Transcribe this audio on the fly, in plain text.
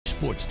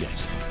Sports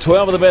Desk.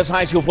 12 of the best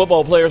high school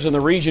football players in the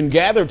region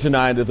gathered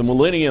tonight at the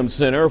Millennium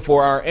Center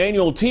for our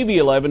annual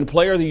TV-11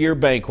 Player of the Year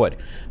banquet.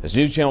 As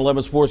News Channel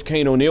 11 Sports'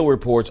 Kane O'Neill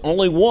reports,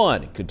 only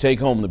one could take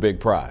home the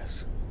big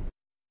prize.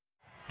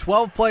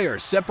 12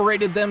 players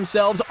separated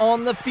themselves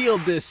on the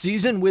field this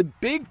season with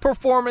big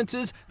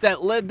performances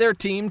that led their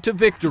team to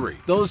victory.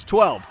 Those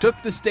 12 took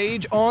the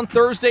stage on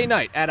Thursday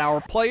night at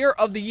our Player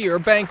of the Year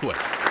banquet.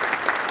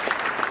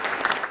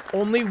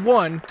 Only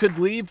one could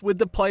leave with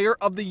the Player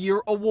of the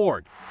Year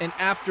award, and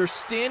after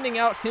standing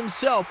out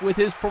himself with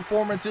his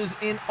performances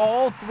in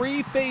all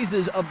three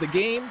phases of the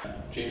game,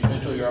 James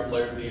Mitchell, you're our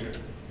Player of the Year.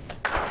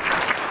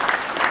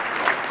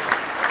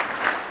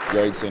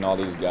 Great seeing all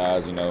these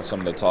guys, some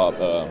of the top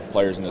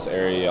players in this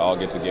area all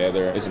get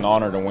together. It's an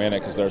honor to win it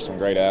because there's some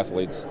great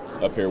athletes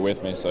up here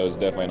with me, so it's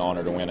definitely an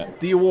honor to win it.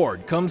 The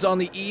award comes on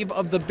the eve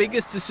of the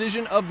biggest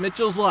decision of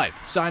Mitchell's life,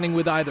 signing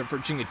with either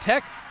Virginia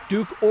Tech,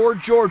 Duke, or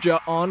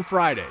Georgia on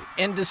Friday.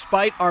 And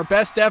despite our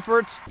best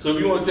efforts... So if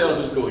you want to tell us,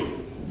 just go ahead.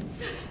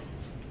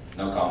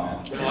 No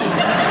comment. He's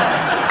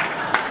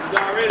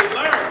already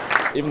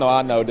learned. Even though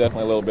I know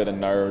definitely a little bit of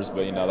nerves,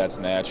 but that's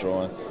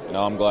natural.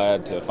 I'm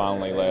glad to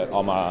finally let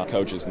all my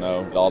coaches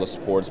know that all the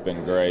support's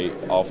been great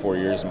all 4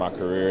 years of my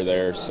career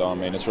there. So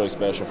it's really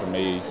special for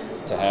me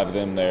to have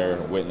them there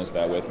and witness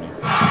that with me.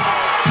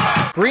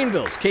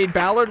 Greenville's Cade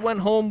Ballard went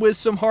home with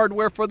some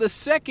hardware for the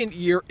second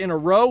year in a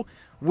row,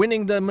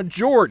 winning the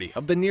majority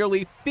of the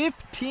nearly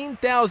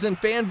 15,000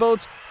 fan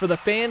votes for the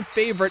Fan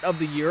Favorite of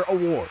the Year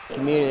award.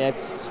 Community, that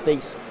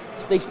speaks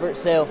for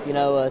itself.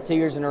 2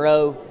 years in a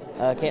row.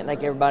 Can't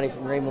thank everybody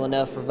from Greenville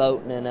enough for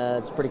voting, and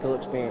it's a pretty cool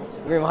experience.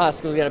 Greenville High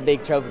School's got a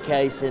big trophy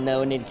case, and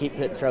we need to keep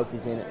putting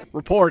trophies in it.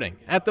 Reporting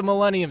at the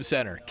Millennium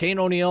Center, Kane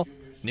O'Neill,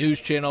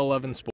 News Channel 11 Sports.